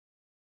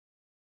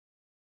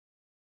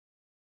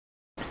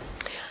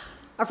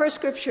Our first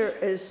scripture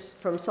is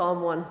from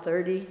Psalm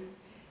 130.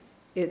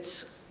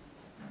 It's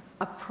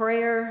a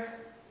prayer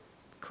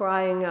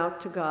crying out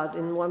to God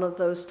in one of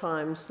those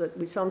times that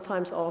we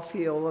sometimes all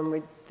feel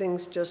when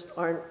things just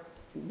aren't,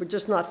 we're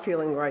just not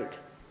feeling right.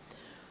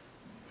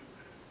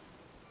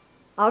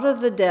 Out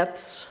of the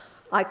depths,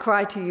 I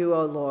cry to you,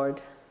 O Lord.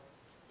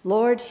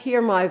 Lord,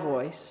 hear my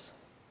voice.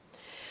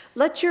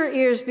 Let your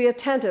ears be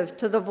attentive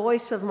to the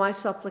voice of my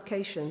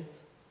supplications.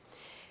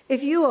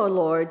 If you, O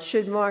Lord,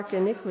 should mark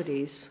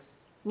iniquities,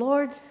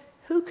 Lord,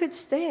 who could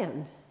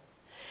stand?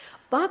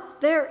 But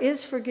there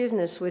is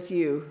forgiveness with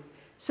you,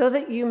 so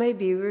that you may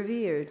be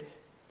revered.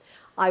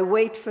 I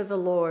wait for the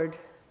Lord.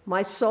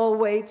 My soul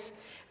waits,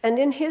 and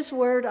in his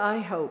word I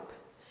hope.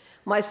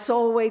 My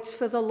soul waits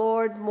for the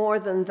Lord more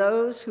than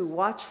those who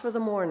watch for the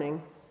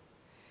morning.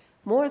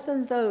 More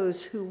than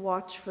those who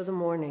watch for the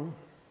morning.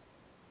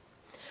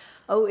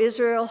 O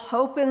Israel,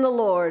 hope in the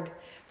Lord,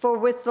 for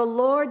with the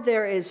Lord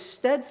there is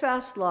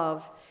steadfast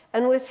love,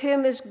 and with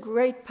him is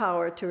great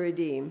power to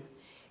redeem.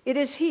 It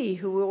is he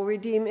who will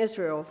redeem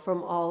Israel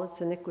from all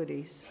its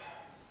iniquities.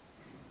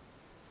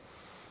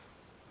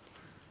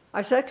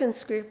 Our second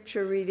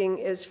scripture reading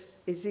is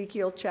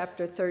Ezekiel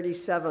chapter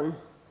 37.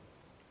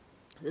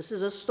 This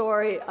is a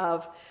story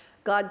of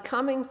God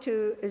coming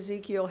to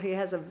Ezekiel. He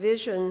has a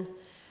vision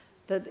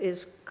that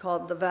is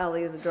called the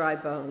Valley of the Dry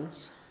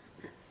Bones.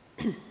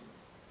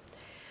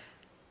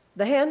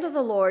 The hand of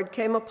the Lord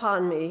came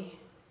upon me,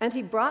 and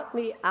he brought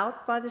me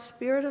out by the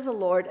Spirit of the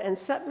Lord and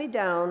set me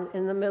down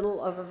in the middle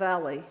of a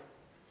valley.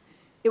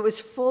 It was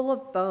full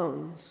of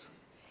bones.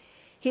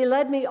 He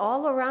led me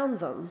all around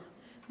them.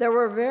 There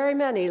were very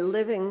many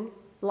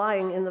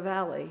lying in the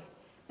valley,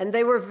 and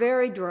they were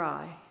very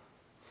dry.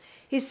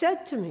 He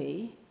said to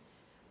me,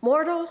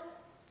 "Mortal,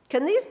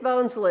 can these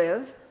bones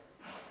live?"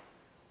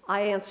 I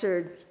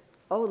answered,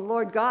 "Oh,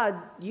 Lord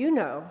God, you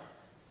know."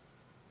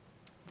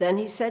 Then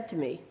he said to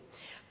me,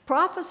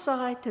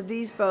 "Prophesy to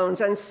these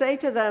bones and say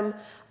to them,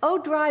 O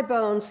dry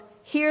bones,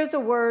 hear the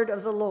word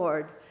of the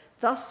Lord.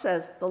 Thus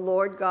says the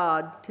Lord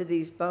God to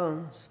these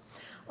bones.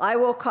 I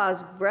will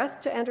cause breath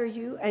to enter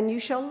you, and you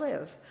shall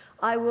live.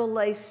 I will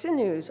lay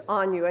sinews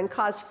on you and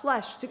cause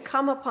flesh to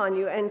come upon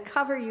you and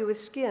cover you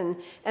with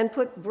skin and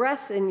put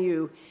breath in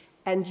you,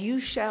 and you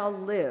shall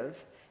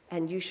live,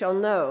 and you shall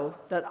know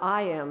that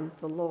I am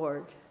the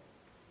Lord."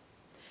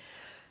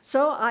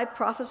 So I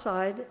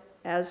prophesied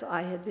as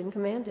I had been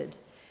commanded.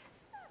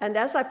 And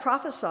as I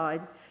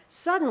prophesied,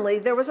 suddenly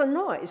there was a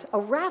noise, a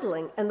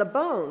rattling, and the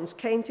bones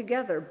came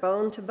together,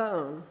 bone to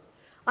bone.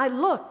 I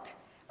looked,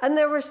 and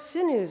there were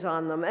sinews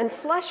on them, and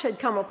flesh had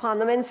come upon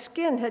them, and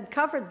skin had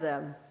covered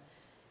them.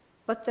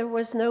 But there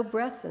was no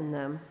breath in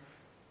them.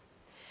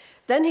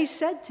 Then he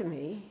said to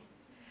me,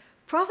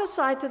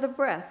 "Prophesy to the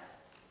breath.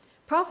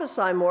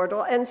 Prophesy,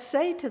 mortal, and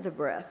say to the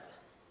breath,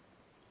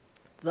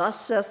 Thus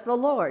says the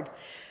Lord,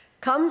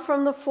 come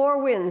from the four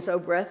winds, O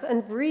breath,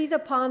 and breathe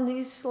upon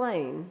these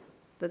slain,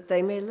 that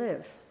they may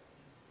live."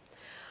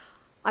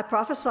 I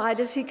prophesied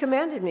as he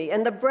commanded me,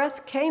 and the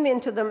breath came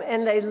into them,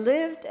 and they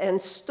lived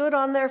and stood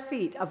on their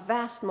feet, a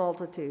vast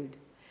multitude.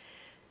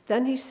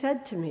 Then he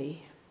said to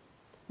me,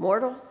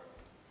 "Mortal,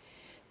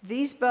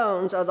 these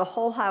bones are the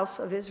whole house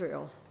of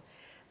Israel.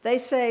 They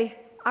say,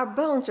 our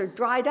bones are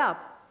dried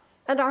up,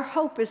 and our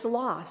hope is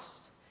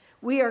lost.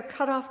 We are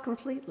cut off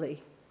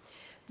completely.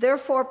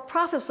 Therefore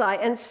prophesy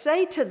and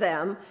say to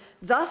them,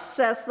 Thus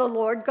says the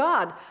Lord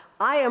God,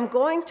 I am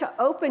going to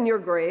open your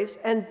graves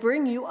and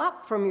bring you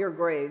up from your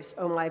graves,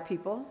 O my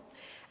people,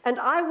 and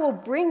I will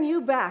bring you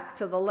back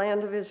to the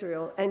land of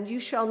Israel, and you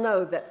shall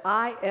know that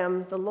I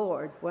am the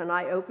Lord when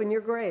I open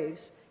your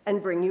graves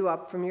and bring you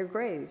up from your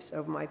graves,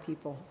 O my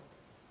people.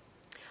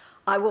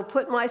 I will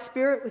put my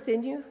spirit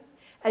within you,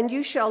 and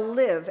you shall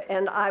live,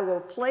 and I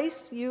will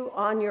place you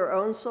on your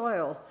own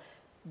soil.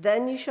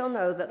 Then you shall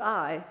know that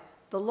I,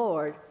 the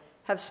Lord,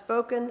 have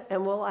spoken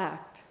and will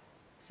act,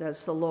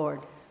 says the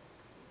Lord.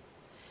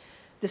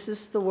 This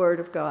is the word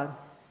of God.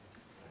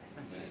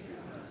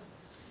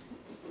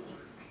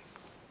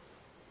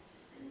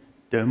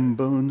 Them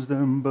bones,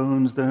 them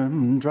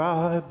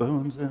dry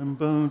bones, them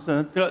bones.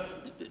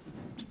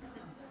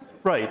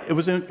 Right, it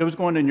was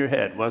going in your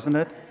head, wasn't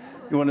it?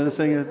 You wanted to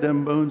sing it,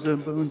 them bones,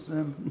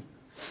 them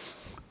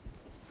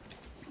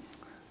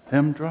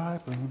dry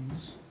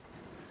bones.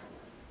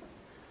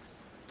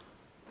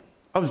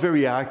 I was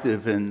very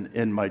active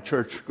in my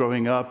church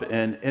growing up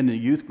and in the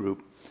youth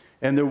group.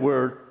 And there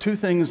were two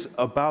things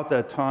about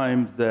that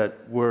time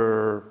that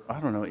were,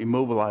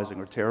 immobilizing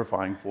or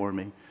terrifying for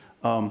me.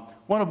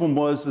 One of them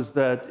was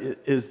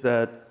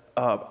that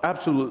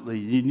absolutely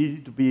you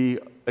needed to be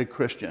a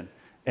Christian,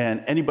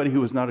 and anybody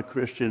who was not a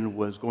Christian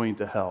was going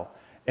to hell.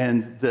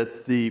 And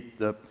that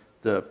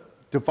the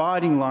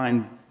dividing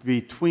line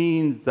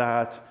between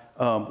that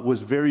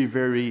was very,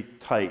 very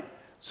tight,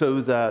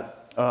 so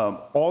that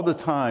all the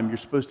time you're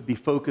supposed to be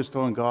focused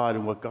on God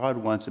and what God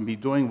wants and be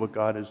doing what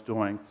God is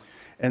doing.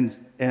 And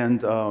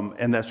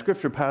that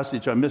scripture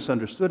passage I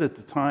misunderstood at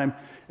the time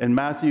in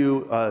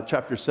Matthew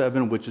chapter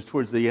 7, which is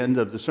towards the end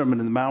of the Sermon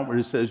on the Mount, where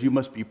it says, "You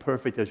must be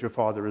perfect as your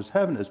Father in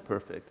heaven is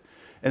perfect."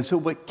 And so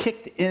what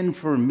kicked in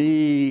for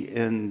me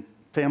in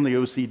family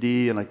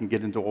OCD, and I can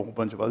get into a whole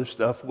bunch of other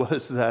stuff,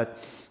 was that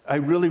I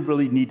really,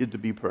 really needed to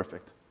be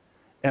perfect.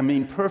 I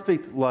mean,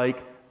 perfect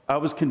like I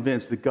was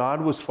convinced that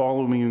God was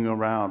following me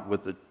around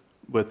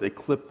with a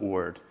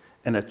clipboard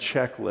and a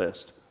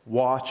checklist,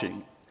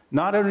 watching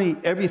not only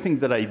everything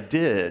that I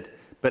did,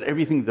 but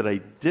everything that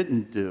I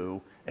didn't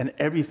do, and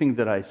everything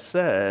that I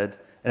said,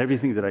 and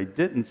everything that I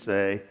didn't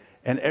say,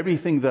 and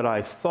everything that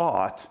I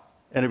thought,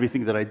 and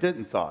everything that I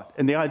didn't thought.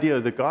 And the idea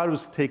that God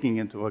was taking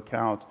into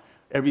account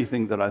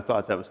everything that I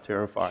thought, that was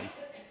terrifying.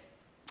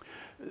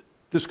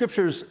 The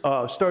scriptures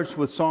starts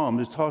with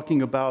Psalms. It's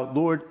talking about,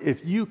 Lord,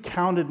 if you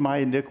counted my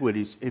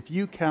iniquities, if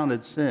you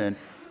counted sin,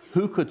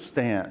 who could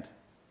stand?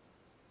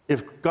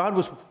 If God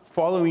was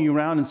following you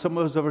around and some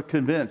of us are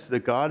convinced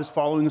that God is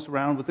following us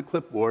around with a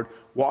clipboard,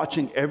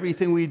 watching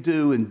everything we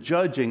do and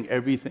judging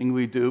everything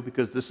we do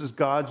because this is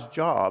God's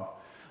job,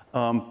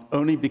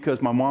 only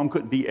because my mom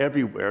couldn't be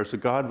everywhere, so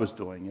God was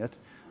doing it,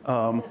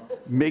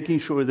 making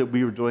sure that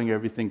we were doing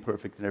everything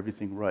perfect and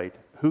everything right.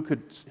 Who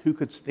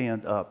could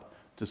stand up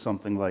to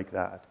something like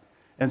that?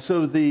 And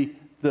so the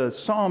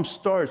psalm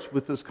starts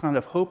with this kind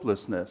of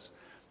hopelessness.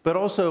 But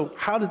also,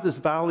 how did this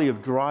valley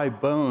of dry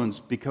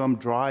bones become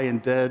dry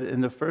and dead in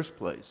the first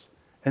place?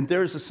 And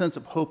there's a sense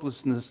of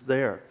hopelessness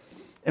there.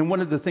 And one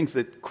of the things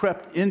that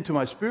crept into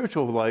my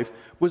spiritual life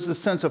was the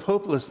sense of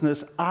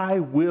hopelessness. I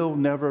will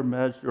never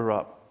measure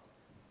up.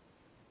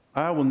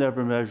 I will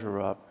never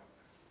measure up.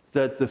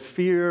 That the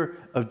fear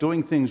of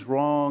doing things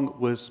wrong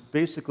was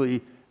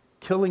basically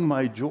killing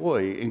my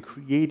joy and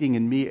creating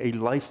in me a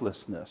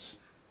lifelessness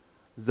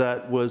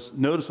that was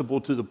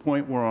noticeable to the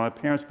point where my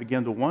parents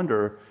began to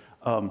wonder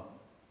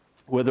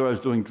whether I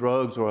was doing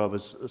drugs or I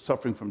was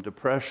suffering from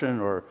depression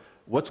or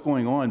what's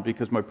going on,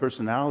 because my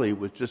personality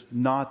was just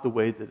not the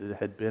way that it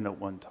had been at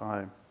one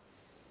time.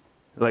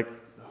 Like,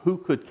 who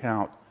could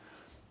count?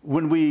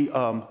 When we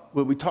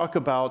talk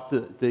about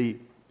the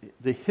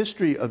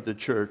history of the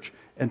church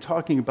and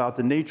talking about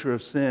the nature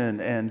of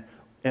sin and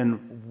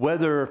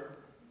what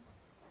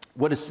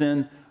is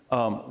sin,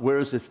 where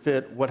does it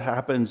fit, what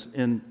happens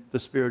in the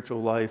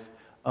spiritual life,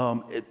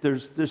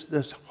 there's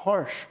this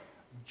harsh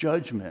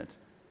judgment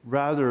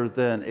rather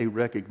than a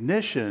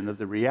recognition of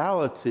the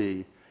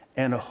reality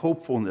and a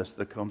hopefulness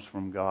that comes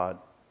from God.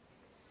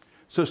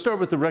 So start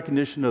with the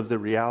recognition of the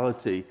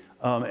reality,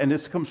 and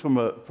this comes from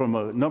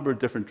a number of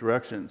different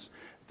directions.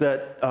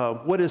 That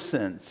what is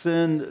sin?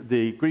 Sin,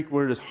 the Greek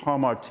word is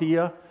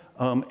hamartia,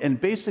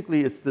 and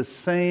basically it's the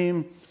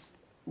same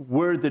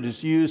word that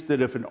is used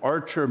that if an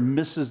archer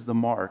misses the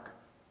mark,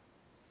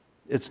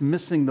 it's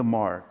missing the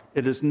mark.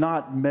 It is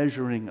not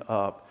measuring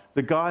up.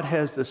 The God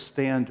has the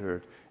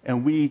standard,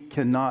 and we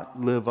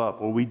cannot live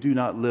up, or we do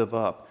not live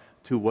up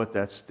to what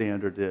that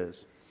standard is.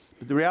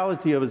 But the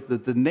reality of it is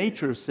that the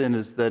nature of sin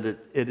is that it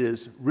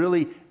is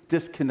really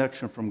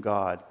disconnection from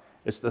God.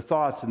 It's the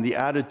thoughts and the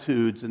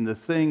attitudes and the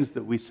things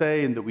that we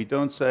say and that we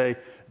don't say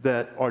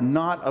that are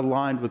not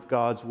aligned with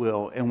God's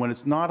will. And when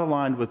it's not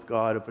aligned with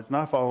God, if it's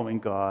not following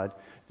God,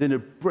 then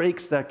it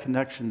breaks that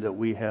connection that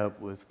we have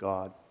with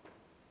God.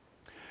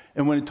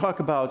 And when we talk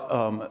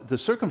about the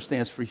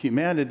circumstance for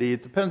humanity,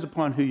 it depends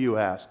upon who you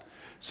ask.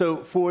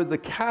 So for the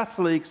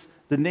Catholics,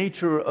 the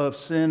nature of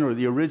sin or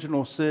the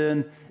original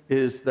sin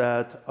is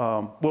that,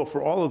 well,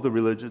 for all of the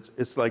religions,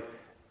 it's like,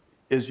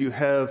 is you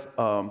have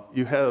a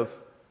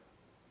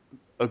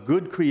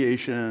good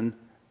creation,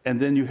 and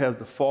then you have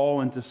the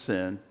fall into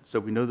sin. So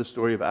we know the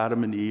story of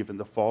Adam and Eve and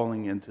the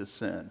falling into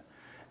sin.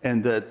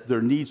 And that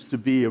there needs to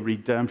be a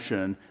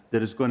redemption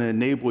that is going to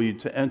enable you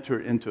to enter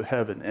into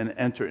heaven and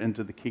enter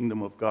into the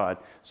kingdom of God.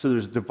 So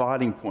there's a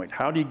dividing point.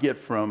 How do you get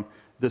from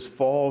this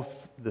fall,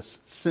 this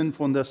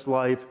sinfulness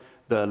life,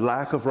 the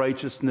lack of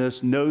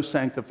righteousness, no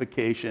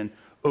sanctification,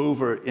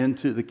 over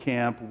into the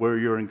camp where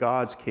you're in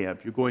God's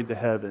camp? You're going to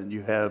heaven.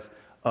 You have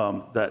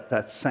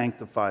that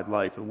sanctified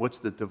life. And what's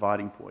the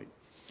dividing point?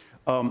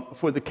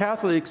 For the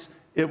Catholics,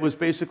 it was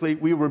basically,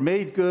 we were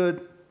made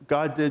good,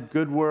 God did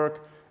good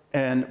work,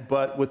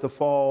 but with the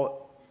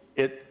fall,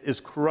 it is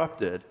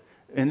corrupted.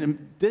 And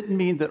it didn't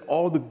mean that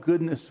all the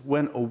goodness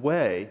went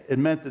away. It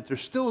meant that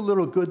there's still a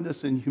little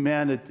goodness in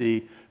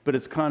humanity, but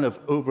it's kind of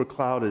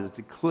overclouded. It's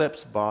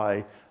eclipsed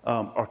by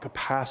our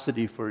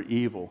capacity for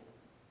evil.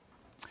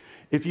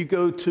 If you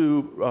go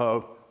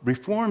to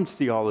Reformed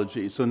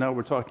theology, so now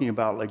we're talking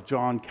about like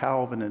John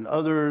Calvin and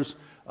others,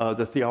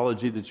 the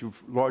theology that you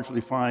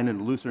largely find in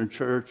the Lutheran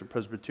Church or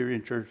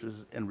Presbyterian churches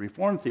and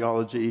Reformed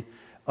theology,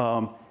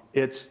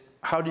 it's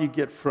how do you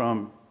get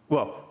from,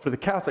 well, for the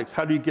Catholics,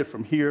 how do you get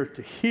from here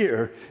to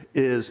here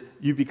is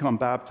you become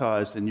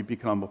baptized and you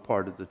become a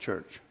part of the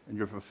church, and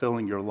you're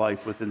fulfilling your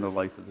life within the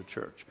life of the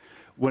church.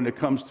 When it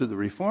comes to the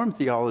Reformed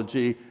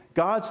theology,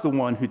 God's the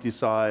one who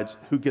decides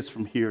who gets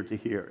from here to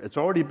here. It's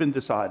already been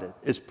decided.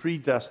 It's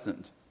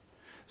predestined.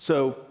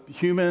 So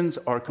humans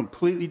are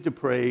completely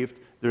depraved.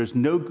 There is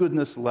no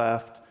goodness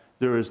left.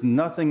 There is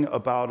nothing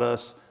about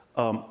us.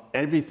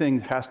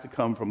 Everything has to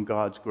come from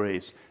God's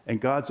grace.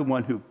 And God's the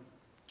one who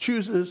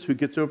chooses who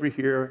gets over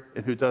here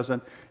and who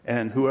doesn't,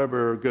 and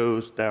whoever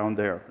goes down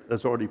there.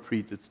 That's already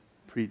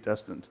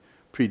predestined,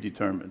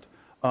 predetermined.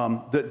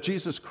 That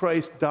Jesus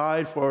Christ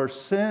died for our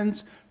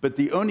sins, but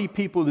the only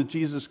people that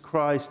Jesus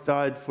Christ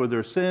died for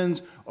their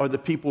sins are the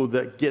people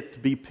that get to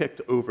be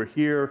picked over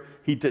here.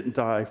 He didn't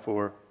die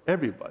for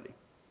everybody.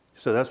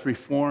 So that's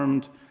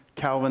Reformed,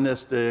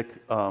 Calvinistic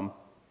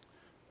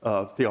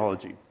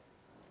theology.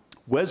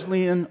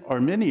 Wesleyan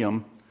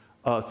Arminian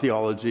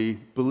theology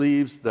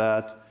believes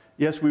that,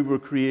 yes, we were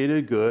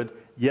created good,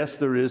 yes,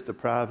 there is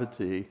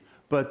depravity,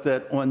 but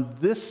that on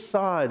this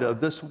side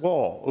of this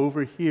wall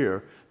over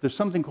here, there's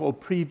something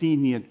called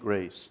prevenient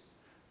grace.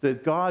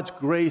 That God's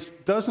grace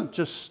doesn't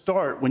just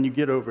start when you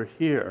get over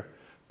here,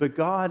 but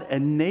God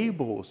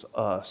enables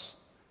us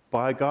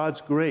by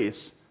God's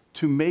grace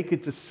to make a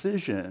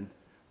decision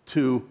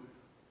to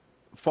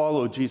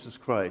follow Jesus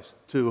Christ,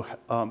 to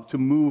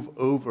move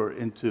over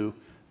into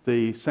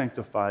the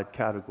sanctified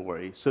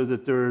category, so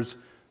that there's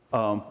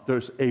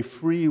a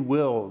free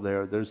will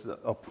there. There's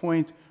a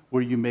point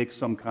where you make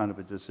some kind of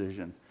a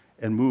decision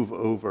and move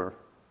over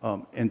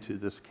into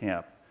this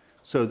camp.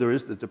 So there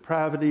is the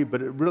depravity,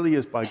 but it really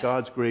is by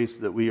God's grace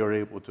that we are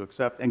able to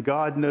accept. And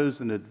God knows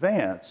in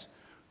advance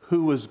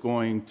who is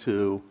going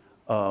to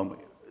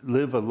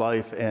live a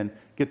life and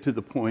get to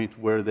the point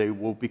where they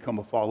will become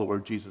a follower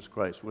of Jesus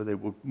Christ, where they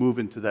will move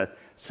into that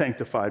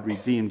sanctified,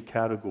 redeemed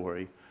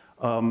category.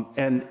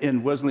 And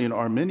in Wesleyan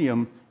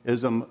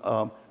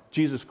Arminianism,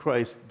 Jesus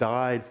Christ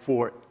died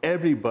for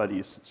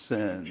everybody's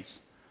sins,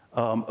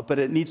 but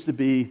it needs to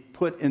be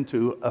put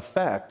into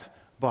effect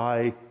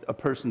by a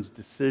person's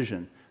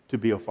decision to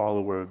be a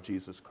follower of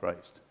Jesus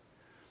Christ.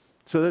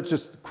 So that's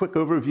just a quick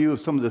overview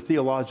of some of the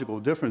theological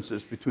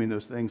differences between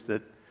those things.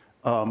 That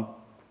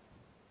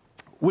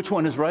which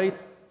one is right?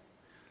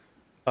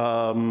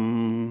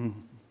 God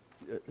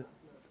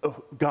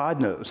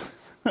knows.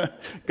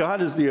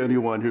 God is the only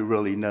one who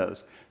really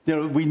knows. You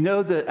know, we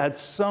know that at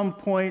some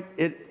point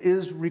it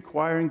is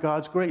requiring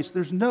God's grace.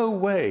 There's no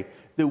way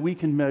that we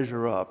can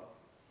measure up.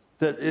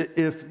 That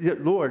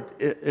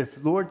if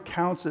Lord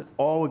counts it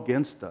all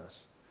against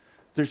us,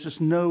 there's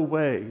just no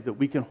way that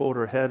we can hold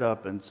our head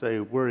up and say,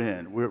 we're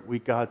in, we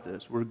got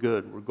this, we're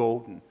good, we're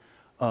golden.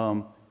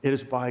 It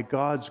is by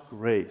God's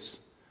grace.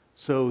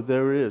 So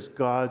there is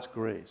God's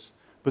grace.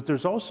 But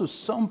there's also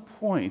some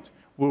point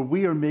where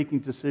we are making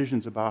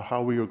decisions about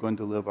how we are going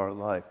to live our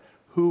life,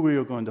 who we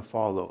are going to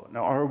follow.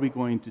 Now, are we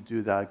going to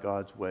do that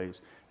God's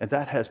ways? And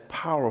that has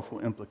powerful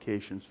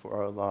implications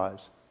for our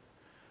lives.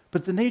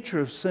 But the nature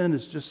of sin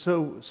is just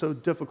so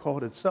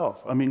difficult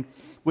itself. I mean,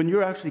 when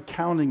you're actually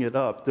counting it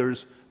up,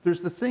 there's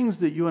the things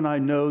that you and I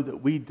know that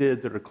we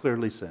did that are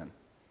clearly sin.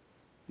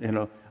 You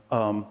know,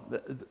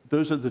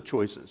 those are the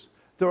choices.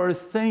 There are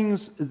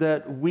things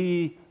that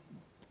we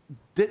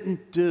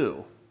didn't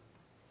do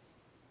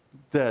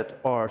that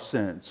are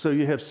sins. So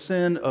you have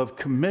sin of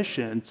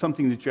commission,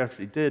 something that you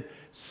actually did,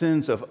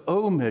 sins of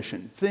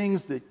omission,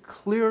 things that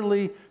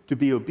clearly, to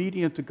be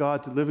obedient to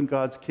God, to live in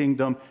God's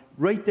kingdom,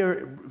 right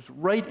there,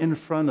 right in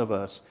front of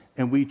us,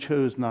 and we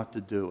chose not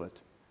to do it.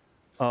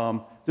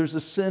 There's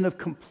a sin of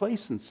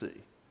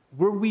complacency,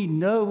 where we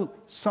know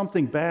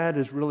something bad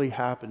is really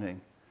happening,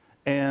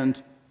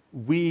 and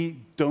we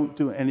don't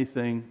do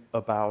anything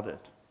about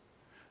it.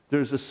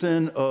 There's a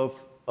sin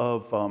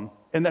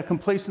and that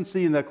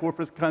complacency and that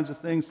corporate kinds of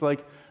things,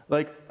 like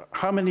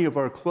how many of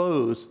our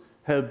clothes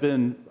have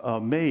been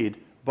made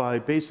by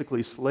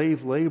basically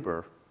slave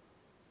labor,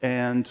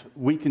 and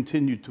we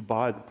continue to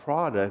buy the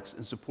products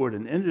and support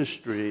an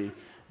industry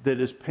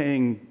that is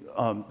paying,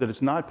 that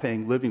is not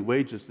paying living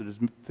wages, that is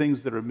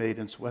things that are made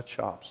in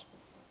sweatshops.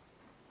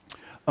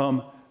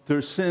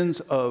 There's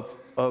sins of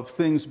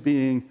things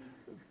being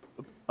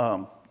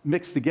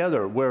mixed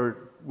together,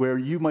 where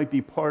you might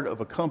be part of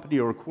a company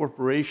or a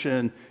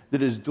corporation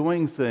that is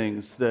doing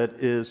things that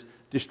is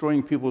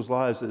destroying people's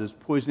lives, that is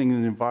poisoning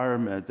the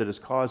environment, that is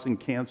causing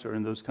cancer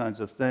and those kinds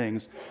of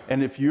things.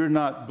 And if you're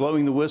not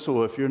blowing the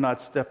whistle, if you're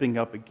not stepping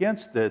up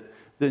against it,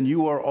 then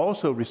you are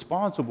also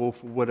responsible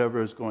for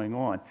whatever is going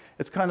on.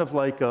 It's kind of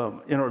like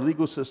in our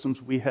legal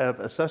systems, we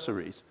have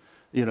accessories,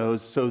 you know,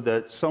 so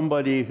that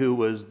somebody who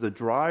was the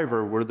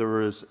driver where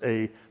there has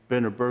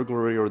been a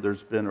burglary, or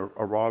there's been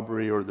a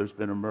robbery, or there's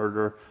been a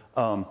murder,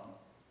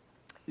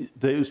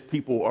 those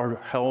people are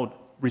held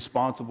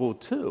responsible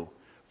too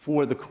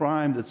for the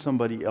crime that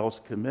somebody else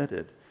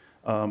committed.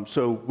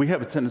 So we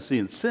have a tendency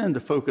in sin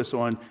to focus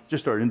on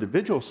just our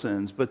individual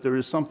sins, but there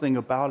is something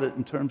about it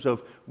in terms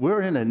of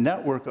we're in a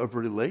network of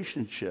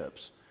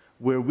relationships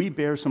where we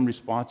bear some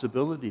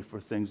responsibility for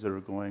things that are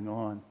going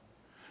on.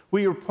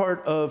 We are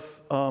part of,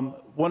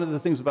 one of the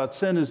things about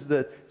sin is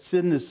that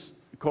sin is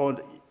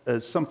called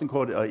something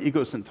called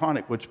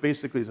egosyntonic, which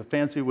basically is a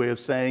fancy way of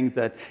saying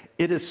that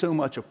it is so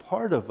much a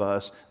part of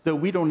us that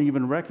we don't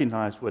even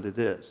recognize what it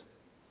is.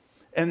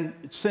 And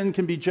sin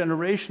can be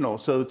generational.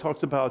 So it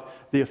talks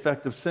about the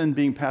effect of sin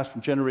being passed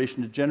from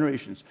generation to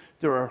generations.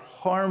 There are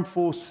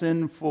harmful,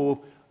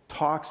 sinful,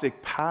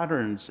 toxic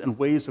patterns and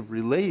ways of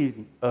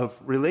relating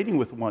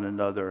with one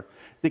another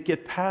that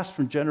get passed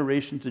from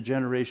generation to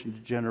generation to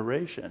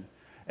generation.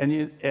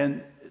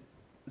 And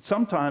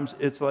sometimes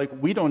it's like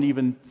we don't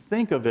even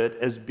think of it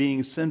as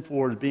being sinful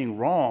or as being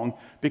wrong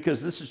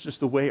because this is just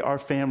the way our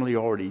family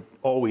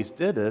always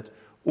did it.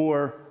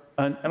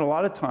 And a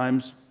lot of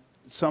times,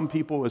 some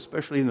people,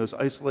 especially in those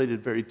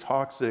isolated, very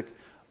toxic,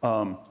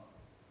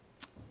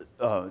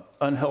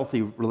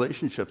 unhealthy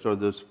relationships, or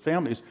those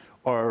families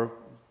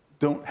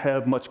don't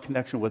have much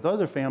connection with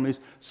other families,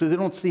 so they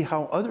don't see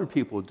how other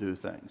people do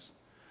things.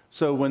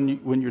 So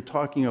when you're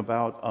talking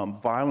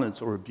about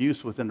violence or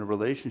abuse within a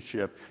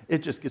relationship, it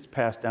just gets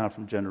passed down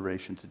from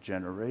generation to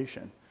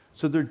generation.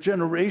 So there are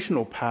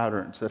generational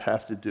patterns that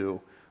have to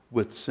do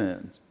with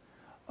sins.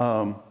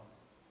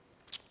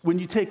 When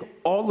you take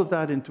all of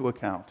that into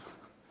account,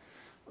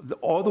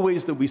 all the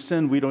ways that we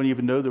sin, we don't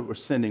even know that we're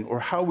sinning,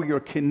 or how we are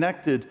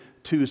connected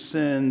to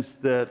sins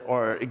that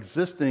are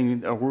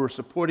existing, or we're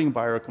supporting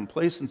by our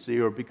complacency,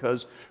 or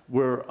because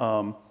we're,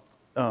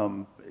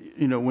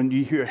 when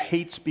you hear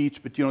hate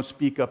speech but you don't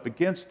speak up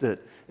against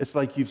it, it's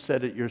like you've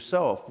said it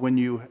yourself. When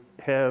you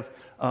have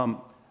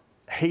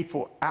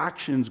hateful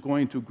actions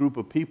going to a group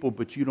of people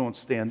but you don't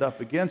stand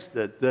up against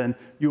it, then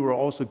you are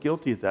also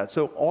guilty of that.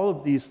 So all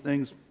of these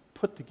things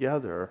put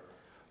together,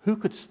 who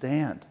could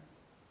stand?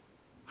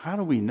 How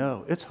do we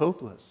know? It's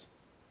hopeless.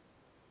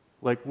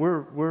 Like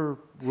we're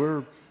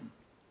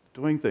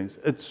doing things.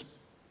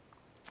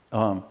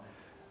 And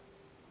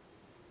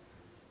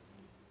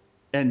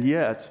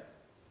yet,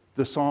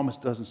 the psalmist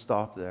doesn't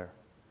stop there.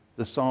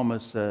 The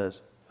psalmist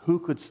says, who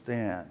could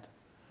stand?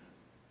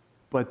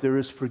 But there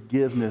is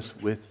forgiveness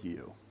with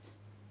you.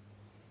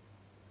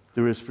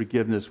 There is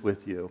forgiveness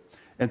with you.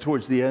 And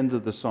towards the end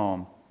of the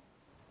psalm,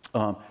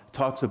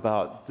 talks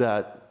about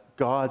that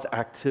God's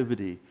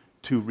activity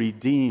to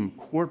redeem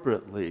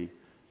corporately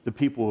the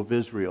people of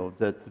Israel,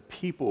 that the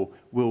people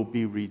will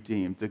be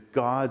redeemed, that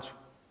God's,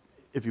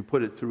 if you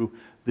put it through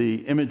the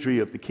imagery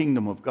of the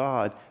kingdom of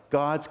God,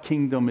 God's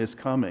kingdom is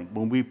coming.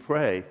 When we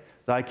pray,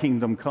 thy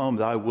kingdom come,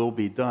 thy will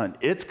be done,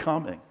 it's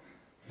coming.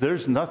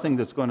 There's nothing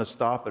that's going to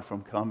stop it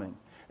from coming.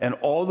 And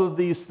all of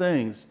these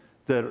things,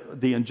 that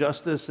the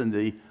injustice and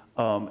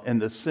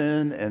the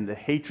sin and the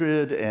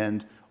hatred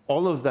and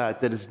all of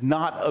that is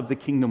not of the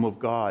kingdom of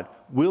God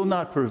will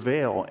not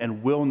prevail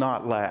and will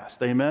not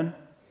last. Amen?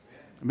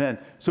 Amen.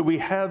 So we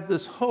have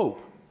this hope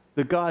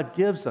that God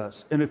gives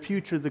us in a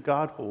future that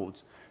God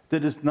holds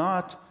that is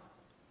not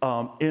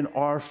in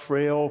our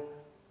frail,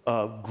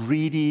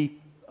 greedy,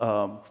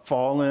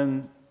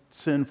 fallen,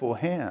 sinful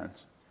hands,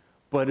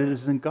 but it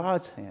is in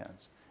God's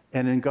hands.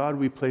 And in God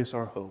we place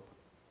our hope.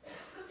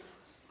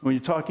 When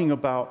you're talking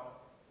about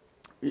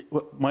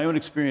my own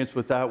experience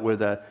with that, where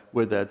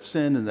that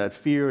sin and that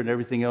fear and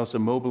everything else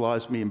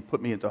immobilized me and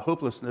put me into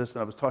hopelessness,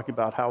 and I was talking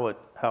about how it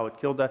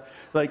killed that.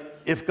 Like,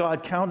 if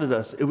God counted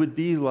us, it would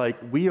be like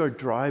we are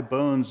dry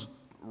bones,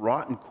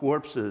 rotten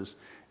corpses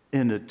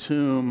in a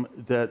tomb,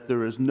 that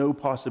there is no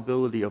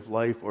possibility of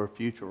life or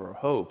future or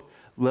hope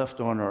left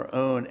on our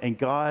own. And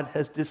God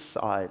has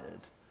decided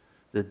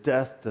that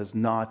death does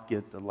not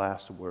get the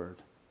last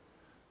word,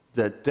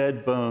 that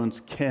dead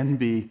bones can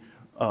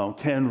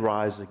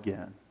rise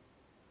again.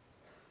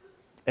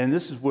 And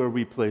this is where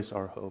we place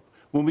our hope.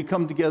 When we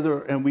come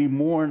together and we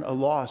mourn a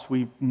loss,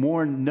 we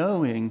mourn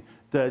knowing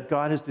that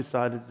God has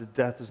decided that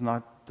death does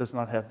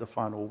not have the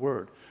final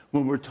word.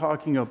 When we're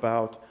talking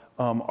about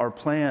our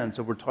plans,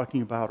 and we're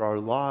talking about our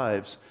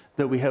lives,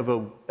 that we have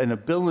an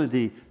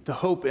ability to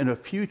hope in a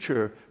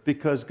future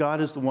because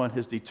God is the one who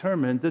has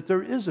determined that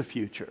there is a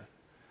future.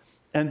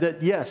 And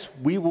that, yes,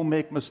 we will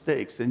make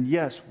mistakes, and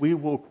yes, we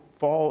will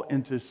fall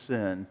into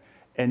sin.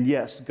 And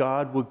yes,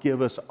 God will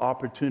give us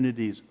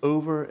opportunities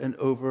over and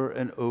over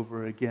and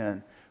over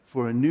again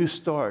for a new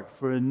start,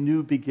 for a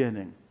new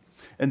beginning.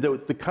 And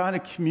the kind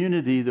of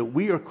community that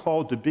we are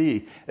called to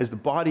be as the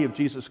body of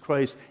Jesus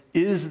Christ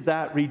is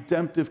that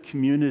redemptive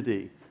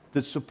community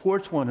that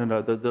supports one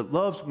another, that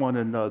loves one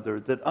another,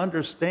 that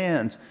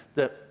understands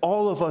that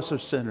all of us are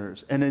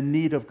sinners and in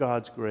need of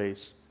God's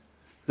grace.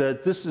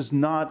 That this is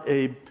not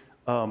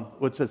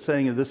what's that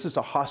saying? This is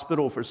a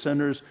hospital for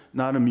sinners,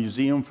 not a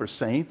museum for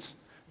saints.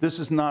 This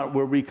is not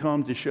where we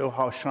come to show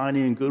how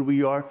shiny and good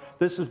we are.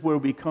 This is where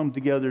we come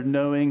together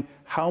knowing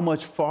how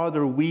much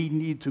farther we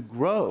need to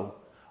grow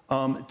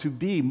to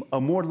be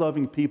a more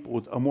loving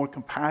people, a more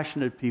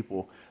compassionate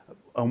people,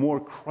 a more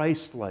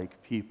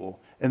Christ-like people,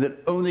 and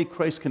that only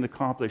Christ can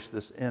accomplish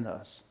this in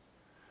us.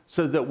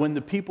 So that when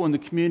the people in the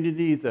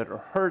community that are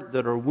hurt,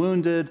 that are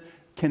wounded,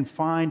 can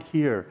find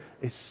here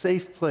a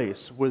safe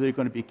place where they're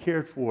going to be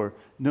cared for,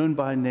 known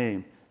by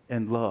name,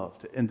 and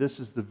loved. And this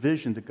is the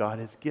vision that God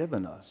has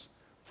given us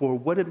for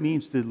what it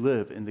means to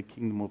live in the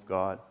kingdom of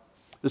God.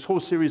 This whole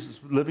series is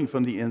living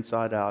from the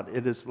inside out.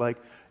 It is like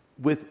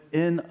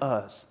within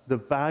us, the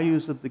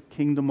values of the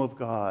kingdom of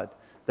God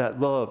that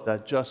love,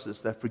 that justice,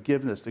 that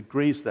forgiveness, the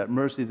grace, that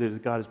mercy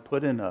that God has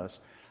put in us,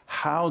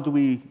 how do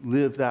we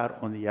live that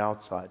on the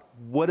outside?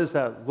 What does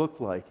that look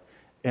like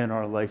in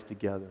our life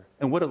together?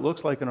 And what it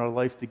looks like in our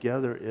life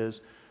together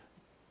is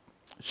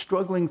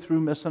struggling through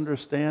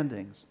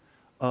misunderstandings,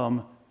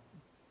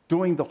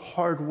 doing the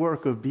hard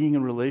work of being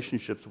in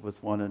relationships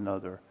with one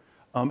another,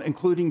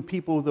 including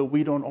people that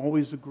we don't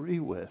always agree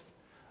with,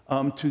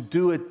 to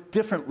do it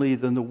differently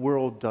than the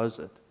world does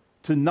it,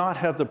 to not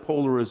have the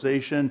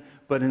polarization,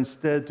 but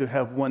instead to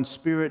have one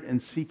spirit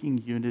and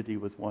seeking unity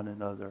with one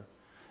another,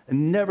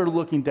 and never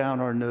looking down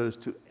our nose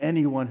to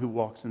anyone who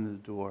walks in the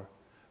door,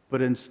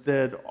 but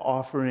instead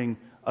offering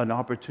an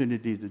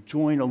opportunity to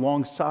join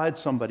alongside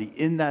somebody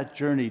in that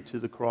journey to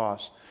the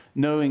cross,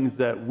 knowing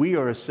that we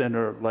are a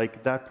sinner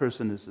like that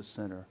person is a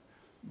sinner,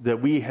 that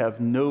we have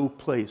no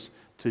place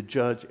to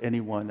judge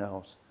anyone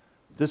else.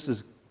 This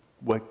is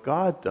what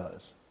God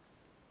does.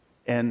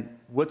 And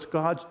what's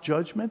God's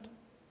judgment?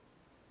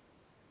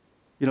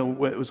 You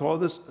know, it was all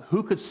this,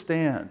 who could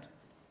stand?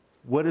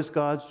 What is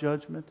God's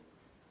judgment?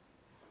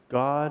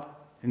 God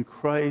in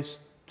Christ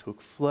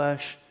took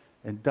flesh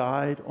and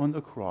died on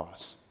the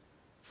cross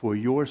for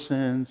your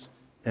sins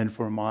and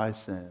for my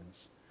sins.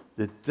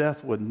 That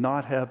death would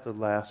not have the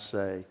last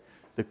say.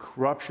 The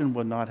corruption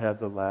would not have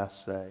the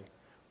last say.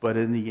 But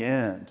in the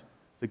end,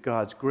 that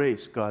God's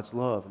grace, God's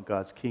love, and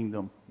God's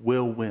kingdom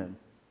will win.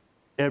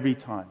 Every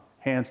time,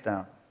 hands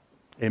down.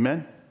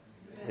 Amen?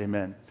 Amen.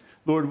 Amen.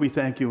 Lord, we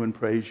thank you and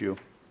praise you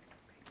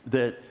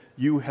that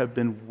you have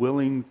been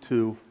willing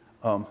to,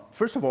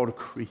 first of all, to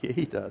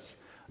create us.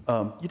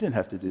 You didn't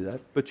have to do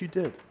that, but you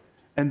did.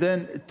 And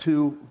then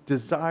to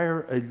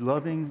desire a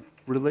loving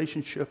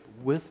relationship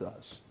with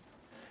us.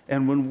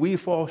 And when we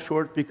fall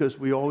short, because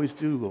we always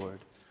do,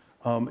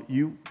 Lord,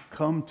 you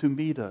come to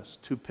meet us,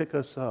 to pick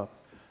us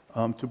up,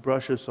 to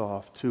brush us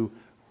off, to,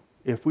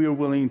 if we are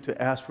willing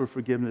to ask for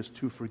forgiveness,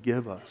 to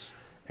forgive us,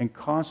 and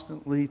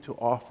constantly to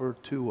offer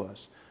to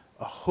us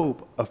a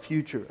hope, a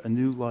future, a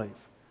new life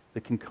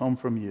that can come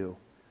from you,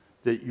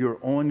 that your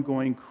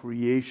ongoing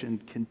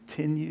creation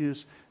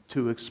continues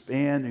to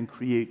expand and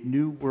create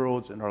new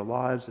worlds in our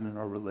lives and in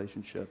our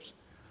relationships.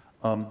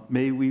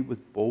 May we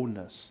with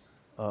boldness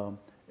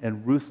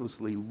and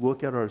ruthlessly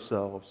look at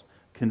ourselves,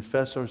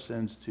 confess our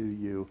sins to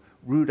you,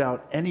 root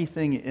out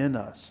anything in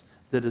us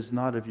that is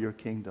not of your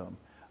kingdom,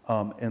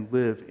 and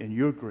live in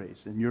your grace,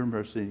 in your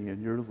mercy,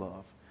 and your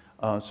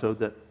love, so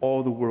that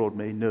all the world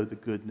may know the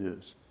good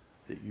news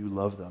that you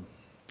love them.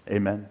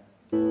 Amen.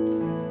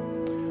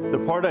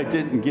 The part I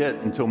didn't get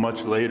until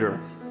much later,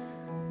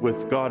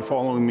 with God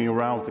following me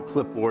around with a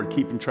clipboard,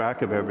 keeping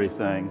track of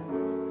everything,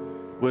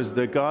 was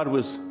that God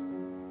was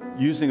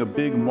using a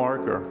big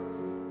marker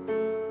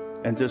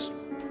and just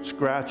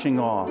scratching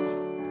off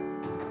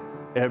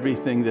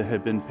everything that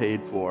had been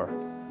paid for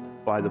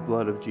by the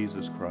blood of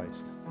Jesus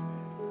Christ.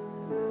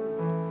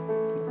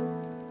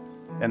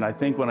 And I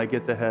think when I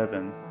get to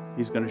heaven,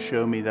 he's going to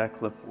show me that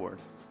clipboard.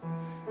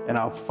 And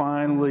I'll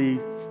finally,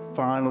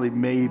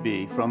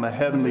 maybe, from a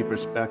heavenly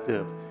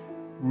perspective,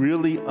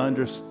 really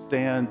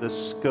understand the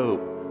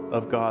scope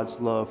of God's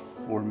love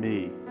for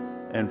me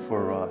and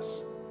for us.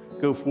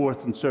 Go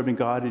forth in serving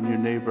God and your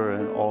neighbor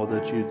in all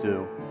that you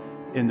do,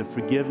 in the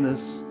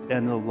forgiveness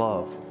and the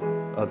love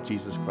of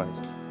Jesus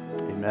Christ.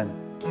 Amen.